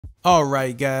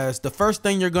Alright guys, the first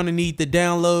thing you're going to need to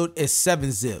download is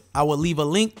 7-Zip. I will leave a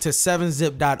link to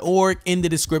 7zip.org in the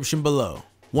description below.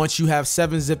 Once you have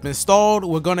 7-Zip installed,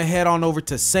 we're going to head on over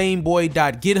to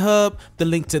SameBoy.github. The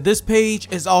link to this page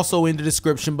is also in the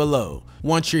description below.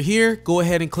 Once you're here, go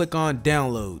ahead and click on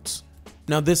Downloads.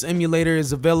 Now this emulator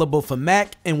is available for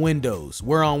Mac and Windows.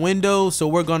 We're on Windows, so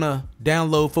we're going to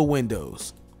download for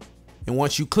Windows. And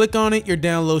once you click on it, your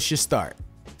download should start.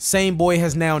 SameBoy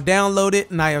has now downloaded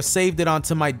and I have saved it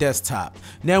onto my desktop.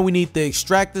 Now we need to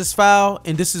extract this file,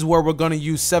 and this is where we're going to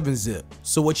use 7-Zip.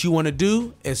 So what you want to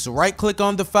do is right click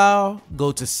on the file,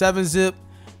 go to 7-Zip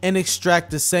and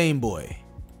extract the SameBoy.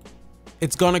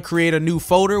 It's going to create a new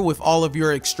folder with all of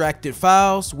your extracted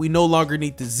files. We no longer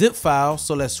need the zip file,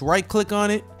 so let's right click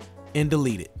on it and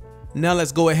delete it. Now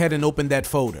let's go ahead and open that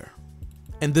folder.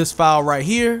 And this file right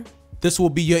here, this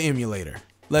will be your emulator.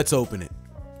 Let's open it.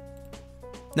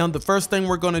 Now the first thing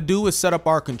we're going to do is set up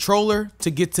our controller.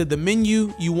 To get to the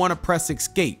menu, you want to press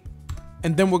escape,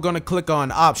 and then we're going to click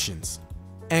on options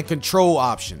and control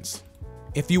options.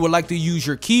 If you would like to use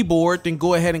your keyboard, then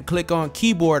go ahead and click on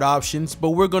keyboard options,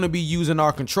 but we're going to be using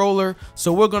our controller,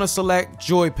 so we're going to select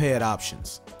joypad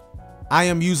options. I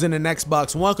am using an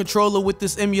Xbox One controller with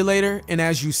this emulator, and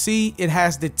as you see, it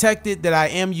has detected that I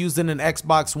am using an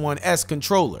Xbox One S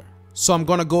controller. So I'm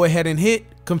going to go ahead and hit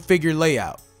configure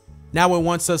layout. Now it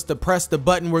wants us to press the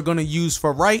button we're going to use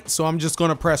for right, so I'm just going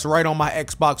to press right on my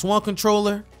Xbox One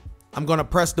controller. I'm going to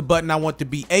press the button I want to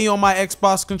be A on my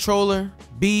Xbox controller,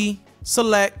 B,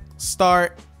 select,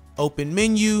 start, open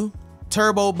menu,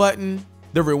 turbo button,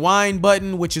 the rewind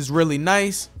button, which is really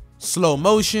nice, slow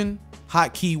motion,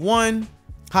 hotkey 1,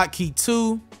 hotkey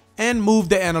 2, and move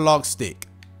the analog stick.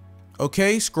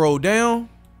 Okay, scroll down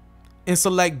and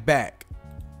select back.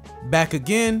 Back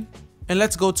again. And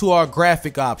let's go to our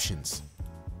graphic options.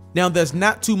 Now there's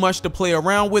not too much to play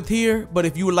around with here, but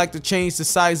if you would like to change the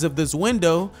size of this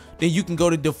window, then you can go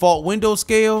to default window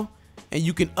scale and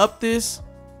you can up this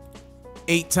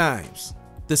 8 times.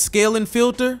 The scaling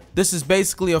filter, this is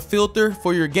basically a filter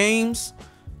for your games.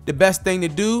 The best thing to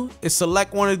do is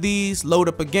select one of these, load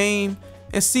up a game,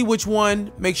 and see which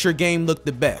one makes your game look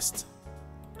the best.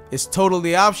 It's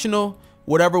totally optional,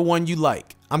 whatever one you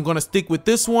like. I'm going to stick with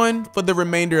this one for the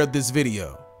remainder of this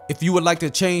video. If you would like to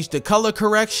change the color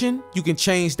correction, you can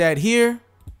change that here.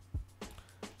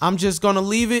 I'm just going to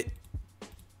leave it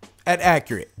at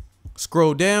accurate.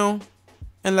 Scroll down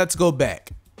and let's go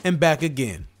back and back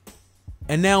again.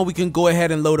 And now we can go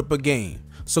ahead and load up a game.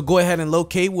 So go ahead and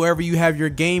locate wherever you have your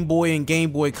Game Boy and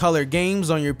Game Boy Color games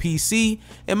on your PC.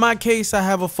 In my case, I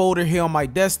have a folder here on my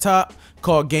desktop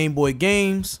called Game Boy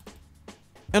Games.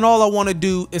 And all I want to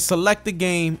do is select the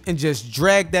game and just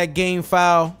drag that game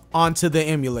file onto the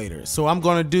emulator. So I'm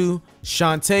going to do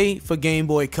Shantae for Game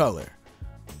Boy Color.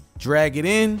 Drag it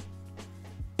in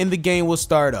and the game will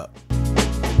start up.